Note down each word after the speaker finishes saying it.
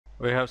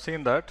We have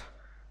seen that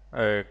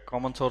a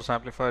common source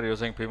amplifier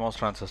using PMOS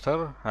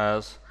transistor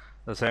has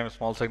the same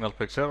small signal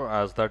picture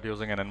as that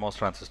using an NMOS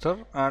transistor,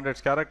 and its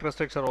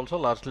characteristics are also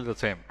largely the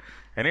same.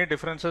 Any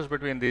differences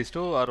between these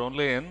two are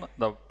only in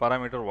the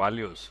parameter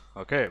values,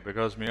 okay,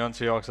 because mu n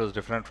Cox is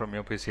different from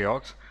mu p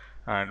Cox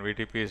and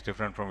VTP is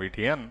different from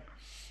VTN.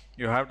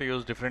 You have to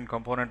use different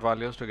component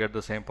values to get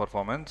the same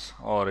performance,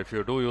 or if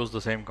you do use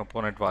the same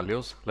component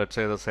values, let's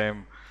say the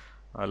same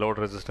load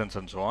resistance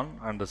and so on,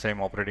 and the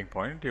same operating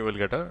point, you will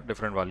get a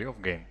different value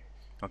of gain.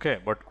 Okay,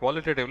 but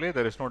qualitatively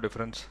there is no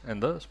difference in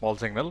the small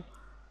signal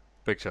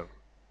picture.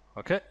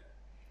 Okay,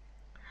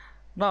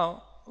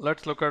 now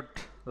let's look at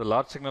the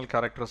large signal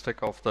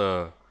characteristic of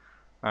the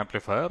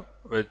amplifier,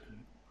 with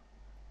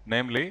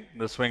namely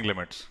the swing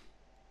limits.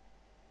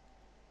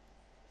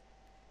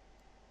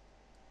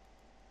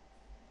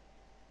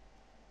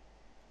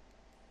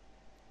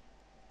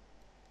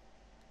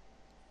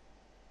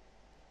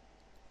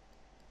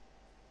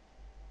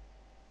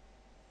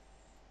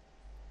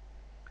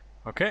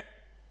 Okay,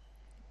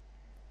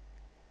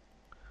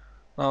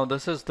 now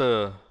this is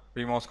the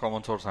PMOS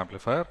common source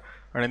amplifier,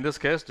 and in this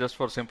case, just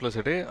for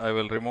simplicity, I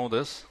will remove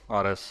this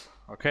RS.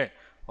 Okay,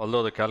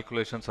 although the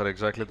calculations are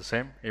exactly the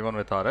same, even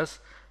with RS,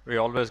 we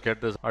always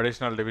get this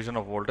additional division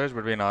of voltage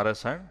between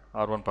RS and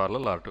R1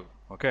 parallel R2.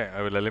 Okay,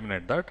 I will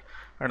eliminate that,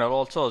 and I'll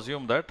also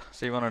assume that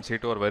C1 and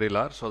C2 are very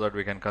large so that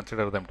we can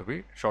consider them to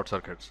be short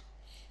circuits.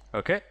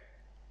 Okay,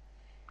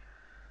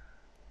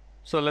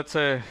 so let's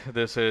say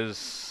this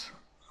is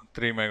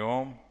 3 mega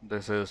ohm,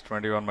 this is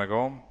 21 mega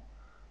ohm,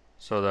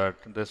 so that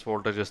this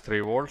voltage is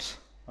 3 volts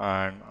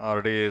and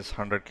RD is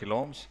 100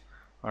 kilo ohms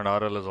and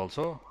RL is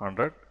also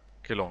 100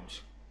 kilo ohms.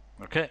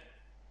 Okay,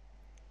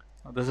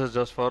 this is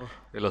just for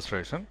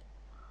illustration.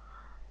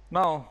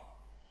 Now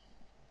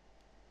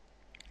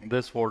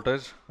this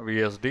voltage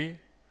VSD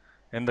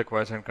in the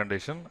quiescent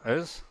condition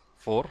is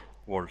 4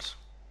 volts.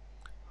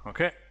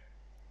 Okay,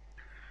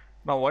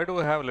 now why do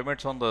we have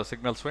limits on the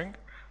signal swing?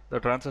 The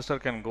transistor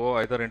can go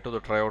either into the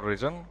triode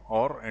region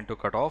or into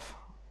cutoff.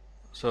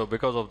 So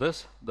because of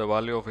this, the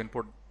value of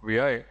input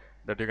Vi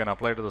that you can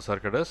apply to the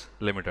circuit is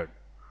limited.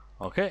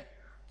 Okay,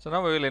 so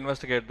now we will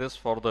investigate this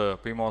for the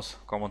PMOS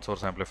common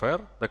source amplifier.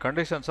 The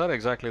conditions are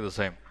exactly the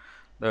same.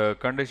 The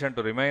condition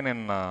to remain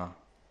in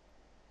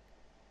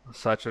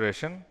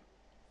saturation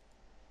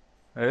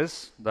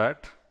is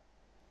that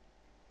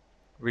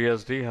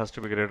VSD has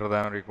to be greater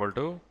than or equal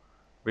to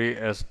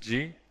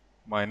VSG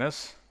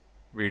minus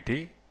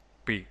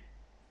VTP,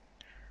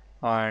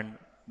 and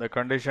the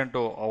condition to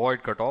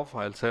avoid cutoff,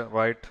 I'll say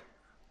write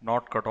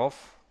not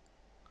cutoff,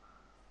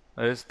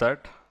 is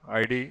that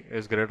ID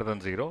is greater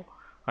than 0,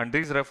 and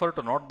these refer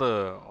to not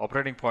the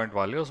operating point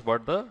values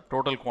but the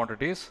total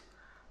quantities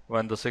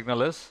when the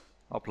signal is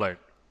applied.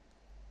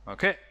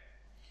 Okay,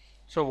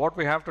 so what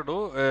we have to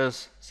do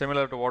is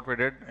similar to what we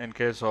did in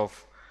case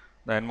of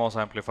the NMOS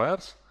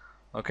amplifiers.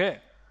 Okay,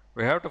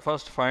 we have to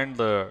first find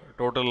the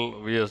total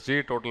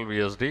VSG, total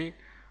VSD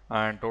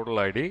and total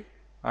ID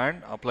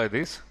and apply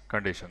these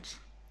conditions.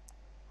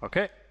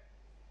 Okay,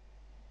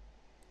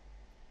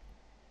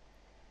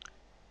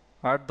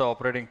 at the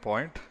operating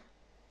point,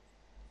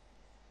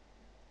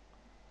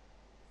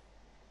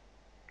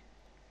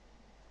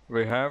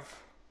 we have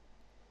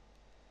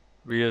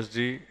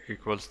VSG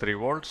equals 3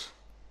 volts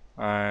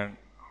and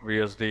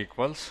VSD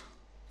equals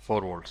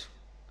 4 volts.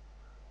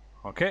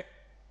 Okay,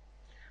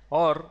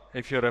 or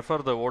if you refer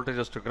the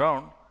voltages to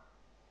ground,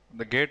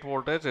 the gate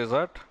voltage is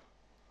at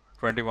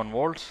 21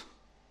 volts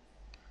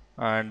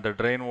and the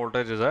drain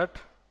voltage is at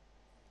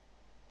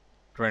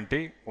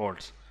 20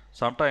 volts.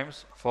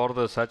 Sometimes for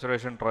the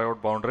saturation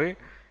triode boundary,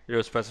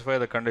 you specify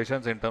the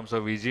conditions in terms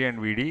of VG and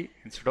VD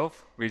instead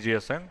of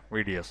VGS and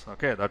VDS.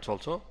 Okay, that's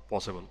also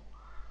possible.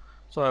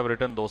 So I have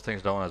written those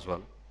things down as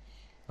well.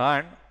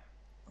 And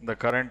the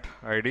current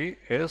ID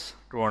is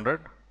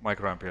 200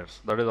 microamperes.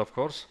 That is of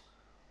course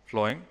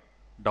flowing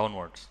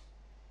downwards.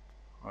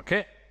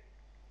 Okay,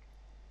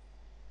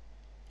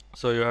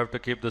 so you have to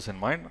keep this in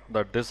mind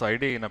that this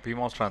ID in a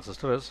PMOS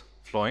transistor is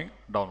flowing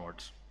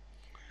downwards.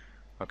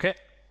 Okay,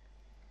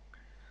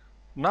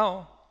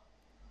 now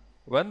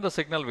when the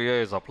signal Vi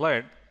is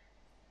applied,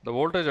 the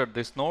voltage at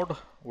this node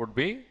would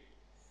be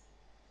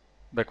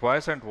the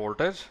quiescent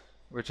voltage,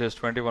 which is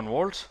 21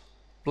 volts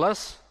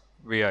plus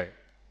Vi.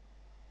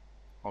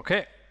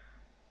 Okay,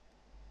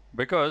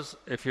 because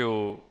if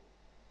you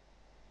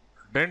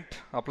didn't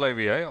apply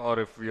Vi,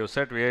 or if you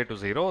set Vi to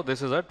 0,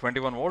 this is at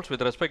 21 volts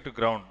with respect to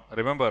ground.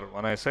 Remember,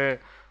 when I say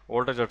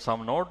voltage at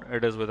some node,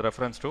 it is with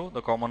reference to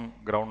the common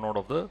ground node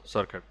of the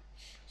circuit.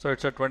 So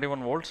it's at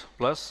 21 volts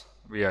plus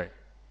Vi.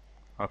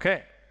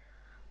 Okay,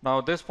 now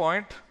this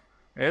point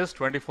is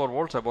 24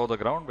 volts above the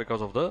ground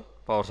because of the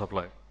power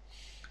supply.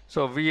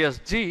 So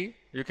VSG,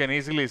 you can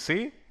easily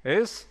see,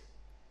 is,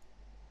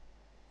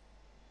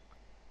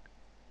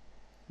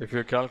 if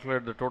you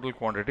calculate the total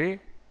quantity,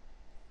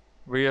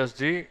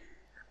 VSG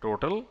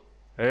total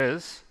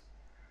is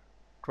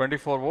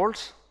 24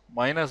 volts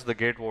minus the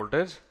gate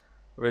voltage,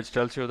 which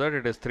tells you that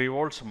it is 3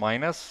 volts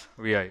minus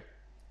Vi.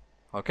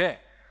 Okay,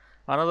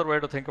 Another way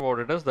to think about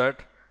it is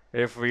that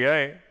if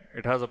Vi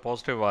it has a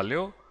positive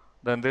value,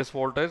 then this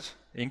voltage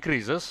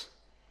increases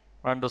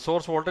and the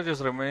source voltage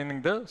is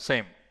remaining the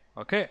same.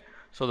 Okay.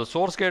 So the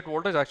source gate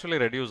voltage actually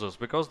reduces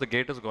because the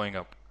gate is going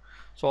up.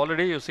 So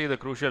already you see the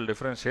crucial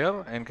difference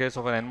here. In case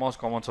of an NMOS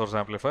common source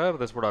amplifier,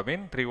 this would have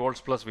been 3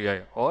 volts plus Vi,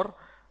 or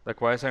the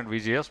quiescent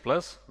VGS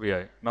plus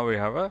Vi. Now we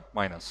have a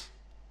minus.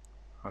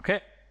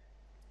 Okay.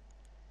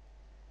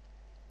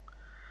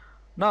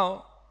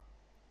 Now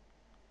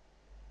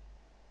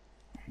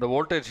the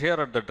voltage here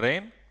at the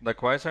drain, the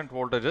quiescent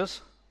voltage is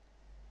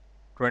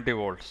 20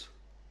 volts.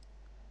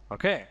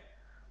 Okay.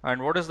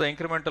 And what is the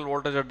incremental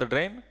voltage at the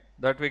drain?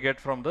 That we get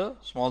from the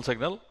small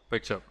signal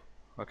picture.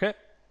 Okay.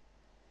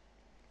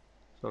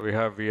 So we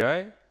have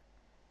Vi,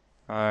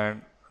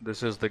 and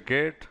this is the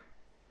gate,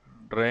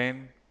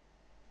 drain,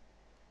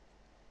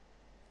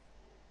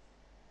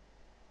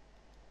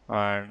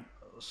 and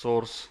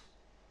source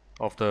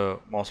of the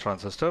MOS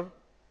transistor.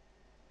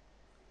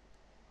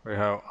 We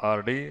have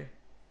RD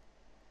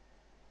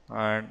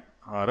and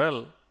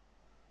RL.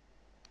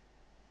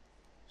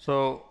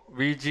 So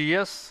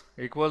VGS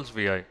equals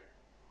Vi.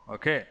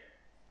 Okay.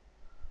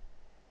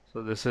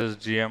 So this is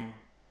GM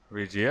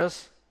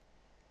VGS,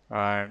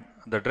 and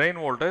the drain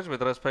voltage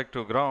with respect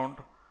to ground,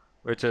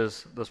 which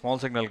is the small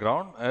signal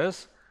ground,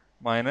 is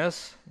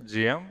minus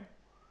GM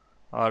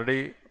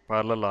RD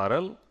parallel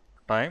RL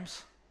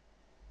times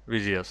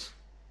VGS.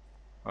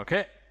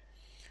 Okay.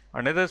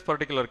 And in this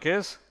particular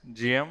case,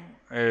 GM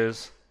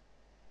is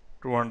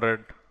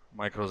 200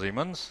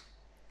 microsiemens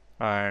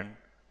and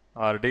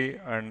RD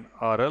and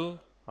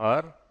RL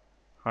are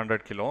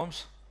 100 kilo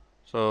ohms.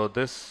 So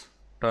this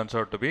turns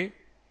out to be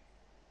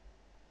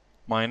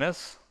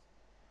minus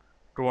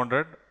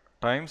 200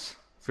 times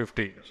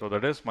 50. So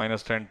that is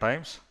minus 10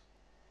 times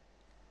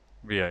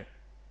Vi.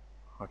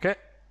 Okay.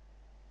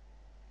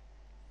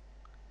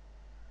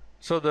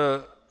 So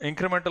the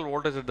incremental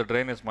voltage at the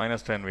drain is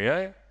minus 10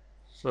 Vi.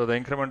 So the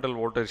incremental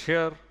voltage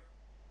here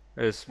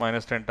is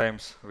minus 10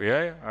 times Vi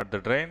at the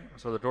drain.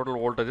 So the total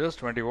voltage is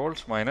 20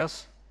 volts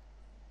minus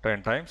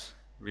 10 times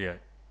Vi.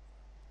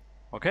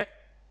 Okay.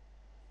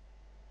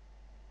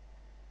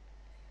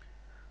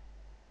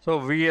 So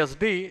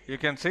VSD you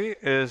can see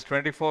is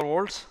 24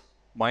 volts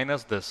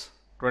minus this.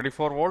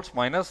 24 volts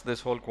minus this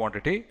whole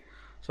quantity.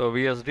 So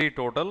VSD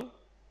total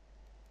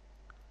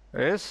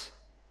is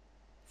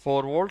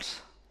 4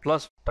 volts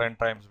plus 10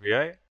 times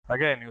Vi.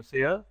 Again you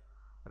see a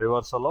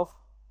reversal of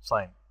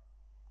sign.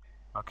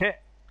 Okay.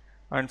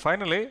 And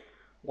finally,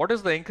 what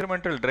is the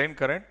incremental drain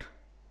current?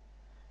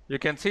 You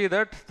can see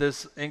that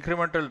this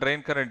incremental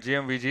drain current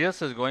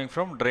GM-VGS is going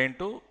from drain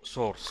to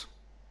source.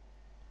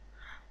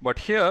 But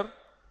here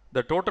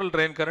the total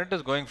drain current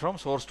is going from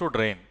source to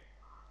drain.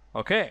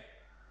 Okay.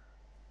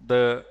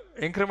 The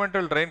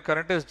incremental drain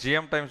current is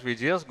GM times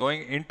VGS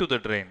going into the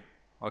drain.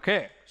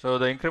 Okay. So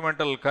the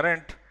incremental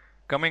current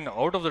coming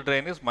out of the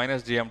drain is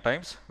minus GM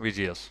times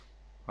VGS.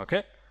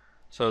 Okay.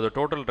 So the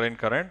total drain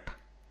current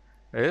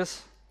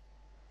is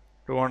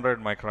 200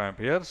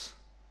 microamperes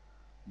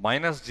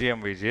minus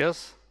GM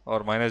VGS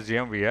or minus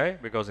GM VI,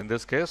 because in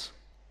this case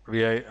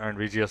VI and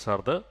VGS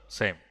are the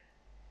same.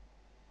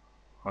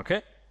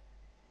 Okay.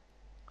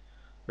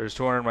 It is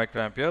 200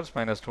 microamperes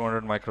minus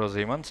 200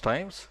 microsiemens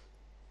times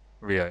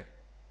Vi.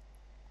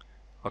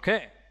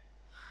 Okay.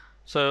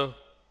 So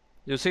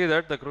you see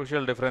that the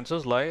crucial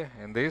differences lie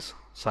in these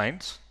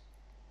signs.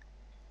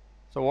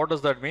 So what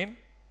does that mean?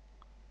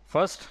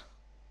 First,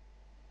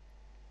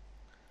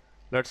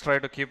 let's try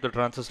to keep the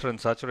transistor in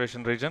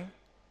saturation region.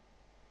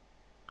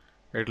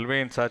 It will be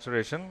in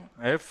saturation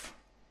if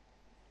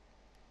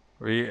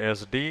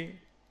VSD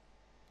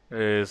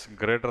is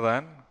greater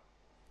than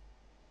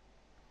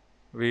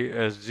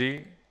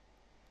VSG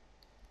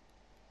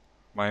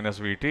minus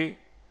VT,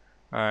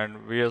 and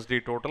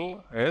VSD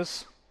total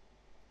is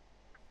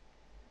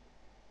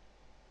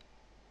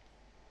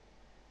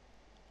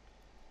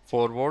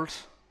four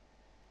volts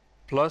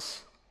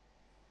plus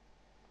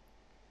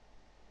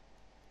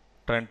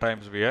 10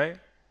 times Vi,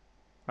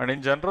 and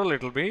in general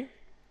it will be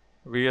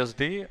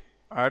VSD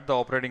at the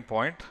operating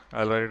point.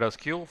 I'll write it as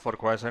Q for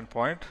quiescent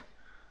point,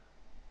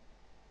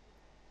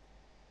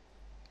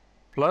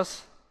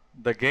 plus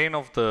the gain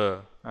of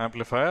the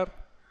amplifier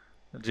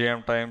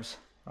GM times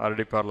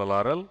RD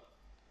parallel RL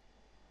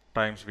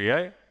times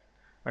Vi,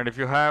 and if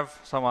you have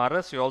some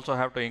RS, you also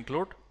have to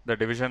include the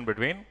division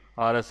between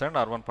RS and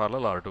R1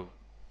 parallel R2.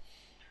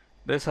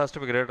 This has to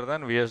be greater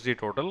than VSD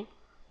total,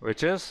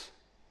 which is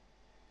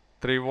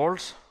 3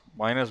 volts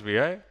minus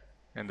Vi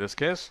in this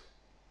case.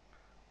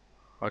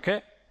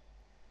 Okay.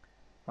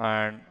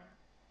 And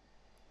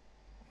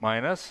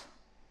minus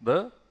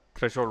the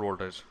threshold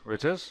voltage,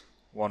 which is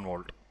 1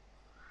 volt.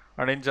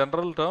 And in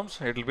general terms,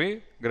 it will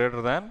be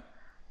greater than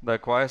the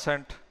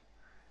quiescent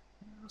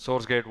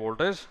source gate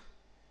voltage.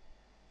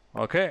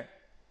 Okay.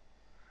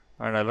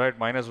 And I'll write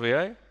minus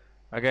Vi.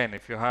 Again,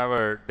 if you have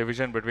a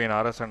division between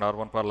RS and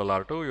R1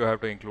 parallel R2, you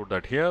have to include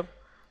that here,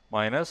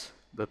 minus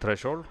the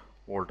threshold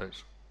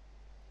voltage.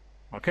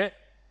 Okay.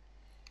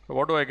 So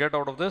what do I get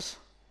out of this?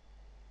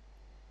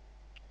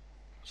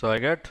 So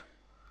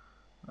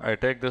I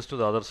take this to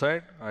the other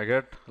side, I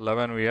get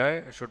 11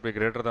 Vi should be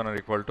greater than or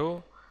equal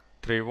to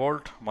 3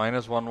 volt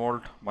minus 1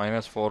 volt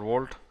minus 4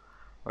 volt,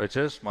 which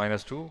is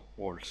minus 2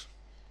 volts.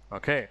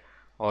 Okay,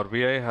 or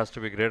Vi has to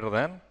be greater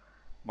than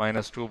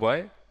minus 2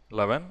 by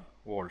 11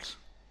 volts.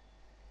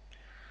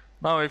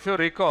 Now, if you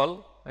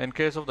recall, in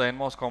case of the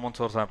NMOS common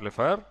source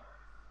amplifier,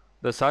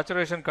 the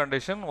saturation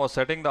condition was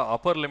setting the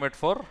upper limit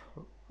for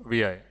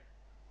Vi.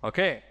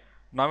 Okay,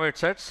 now it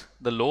sets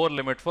the lower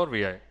limit for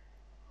Vi.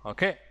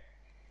 Okay,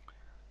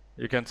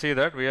 you can see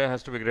that Vi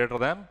has to be greater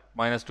than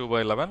minus 2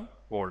 by 11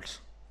 volts.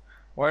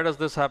 Why does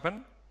this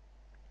happen?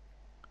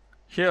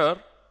 Here,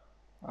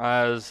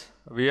 as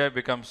Vi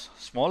becomes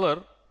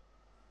smaller,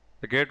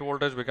 the gate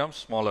voltage becomes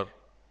smaller.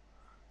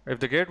 If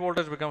the gate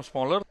voltage becomes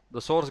smaller,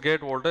 the source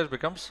gate voltage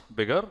becomes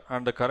bigger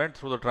and the current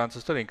through the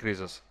transistor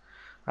increases.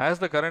 As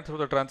the current through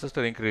the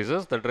transistor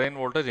increases, the drain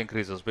voltage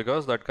increases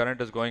because that current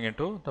is going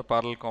into the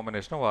parallel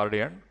combination of RD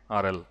and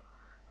RL.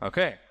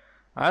 Okay.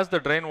 As the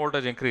drain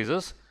voltage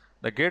increases,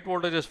 the gate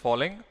voltage is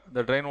falling,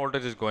 the drain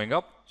voltage is going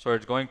up, so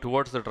it's going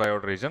towards the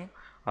triode region,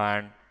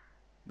 and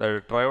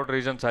the triode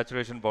region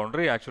saturation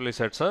boundary actually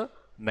sets a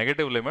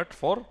negative limit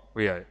for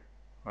Vi.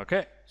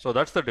 Okay. So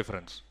that's the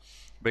difference.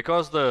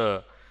 Because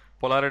the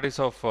polarities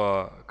of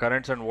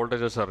currents and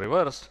voltages are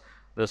reversed,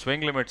 the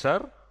swing limits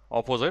are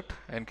opposite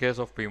in case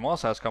of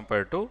PMOS as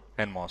compared to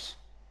NMOS.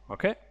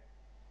 Okay.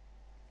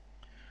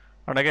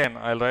 And again,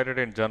 I'll write it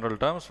in general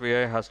terms. Vi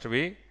has to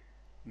be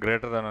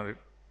greater than or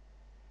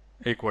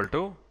equal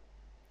to,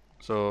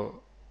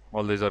 so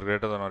all these are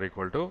greater than or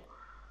equal to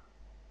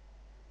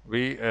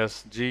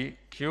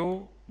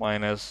VSGQ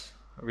minus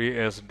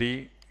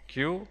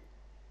VSDQ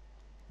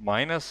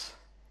minus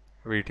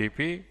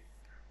VTP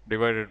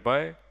divided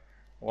by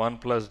 1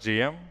 plus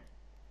GM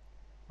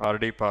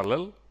RD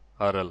parallel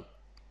RL.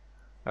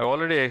 I have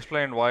already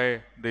explained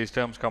why these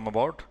terms come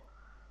about.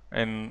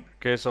 In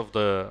case of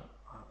the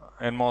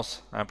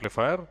NMOS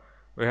amplifier,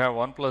 we have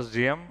 1 plus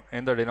GM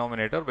in the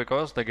denominator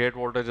because the gate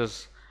voltage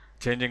is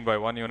changing by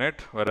 1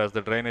 unit, whereas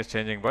the drain is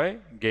changing by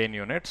gain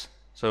units.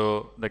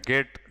 So the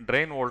gate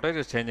drain voltage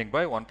is changing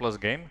by 1 plus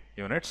gain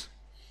units.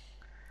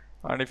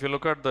 And if you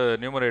look at the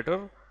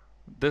numerator,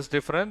 this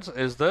difference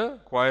is the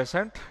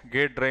quiescent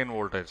gate drain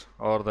voltage,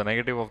 or the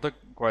negative of the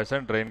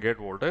quiescent drain gate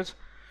voltage.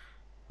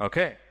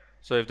 Okay.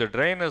 So if the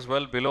drain is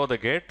well below the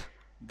gate,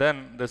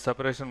 then this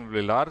separation will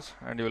be large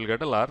and you will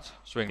get a large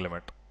swing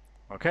limit.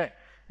 Okay.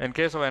 In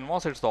case of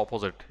NMOS, it's the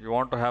opposite. You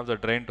want to have the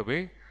drain to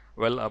be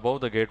well above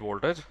the gate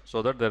voltage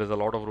so that there is a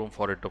lot of room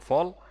for it to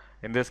fall.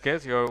 In this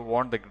case, you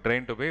want the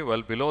drain to be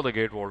well below the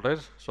gate voltage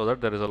so that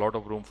there is a lot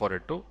of room for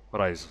it to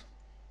rise.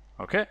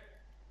 Okay.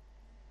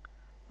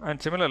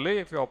 And similarly,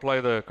 if you apply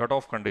the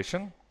cutoff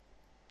condition,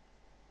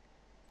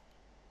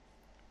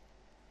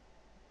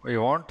 we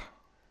want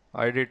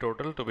ID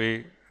total to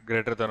be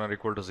greater than or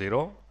equal to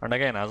 0. And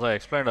again, as I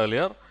explained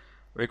earlier,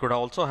 we could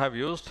also have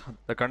used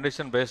the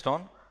condition based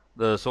on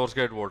the source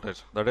gate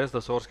voltage. That is,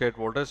 the source gate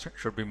voltage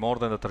should be more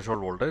than the threshold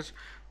voltage,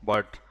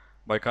 but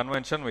by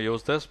convention we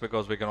use this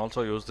because we can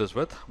also use this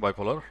with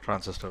bipolar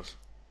transistors.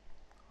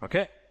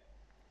 Okay.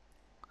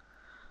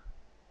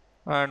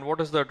 And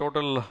what is the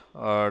total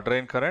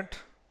drain current?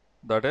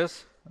 That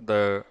is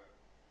the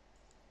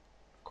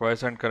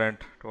quiescent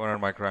current 200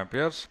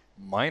 microamperes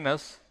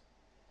minus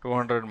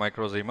 200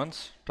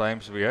 microsiemens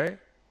times Vi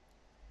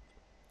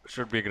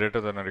should be greater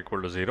than or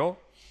equal to 0,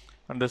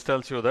 and this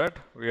tells you that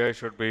Vi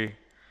should be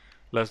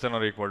less than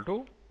or equal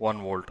to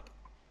 1 volt.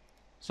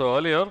 So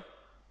earlier,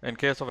 in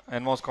case of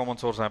NMOS common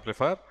source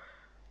amplifier,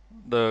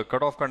 the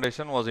cutoff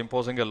condition was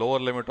imposing a lower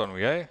limit on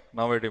Vi.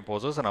 Now it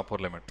imposes an upper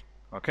limit.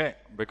 Okay,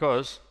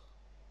 because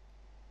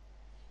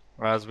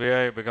as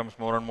Vi becomes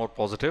more and more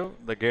positive,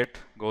 the gate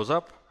goes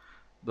up,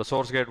 the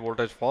source gate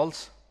voltage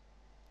falls.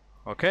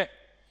 Okay.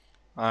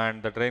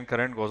 And the drain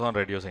current goes on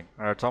reducing,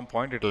 and at some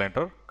point it will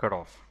enter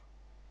cutoff.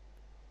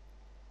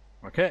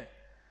 Okay.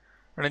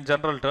 And in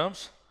general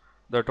terms,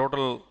 the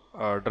total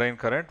drain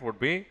current would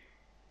be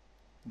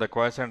the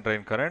quiescent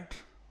drain current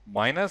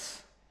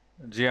minus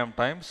GM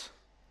times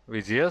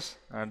VGS,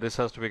 and this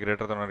has to be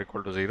greater than or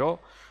equal to 0.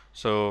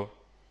 So,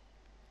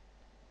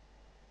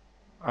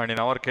 and in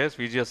our case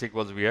VGS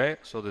equals Vi,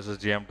 so this is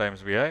GM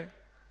times Vi.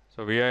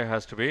 So Vi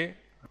has to be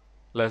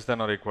less than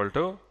or equal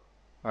to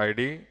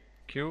ID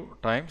Q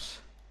times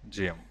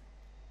GM.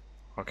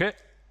 Okay.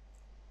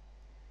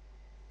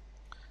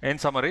 In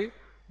summary,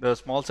 the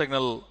small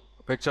signal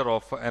picture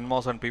of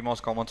NMOS and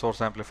PMOS common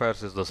source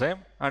amplifiers is the same,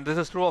 and this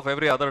is true of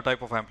every other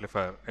type of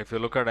amplifier. If you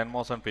look at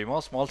NMOS and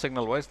PMOS, small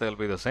signal wise they will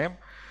be the same,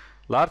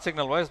 large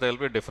signal wise they will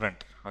be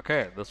different.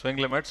 Okay. The swing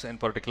limits in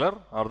particular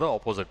are the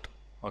opposite.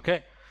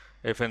 Okay.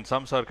 If in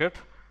some circuit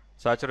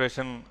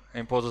saturation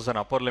imposes an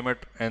upper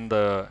limit in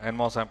the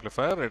NMOS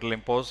amplifier, it will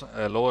impose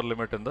a lower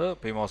limit in the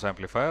PMOS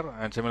amplifier,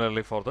 and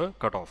similarly for the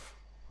cutoff.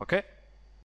 Okay.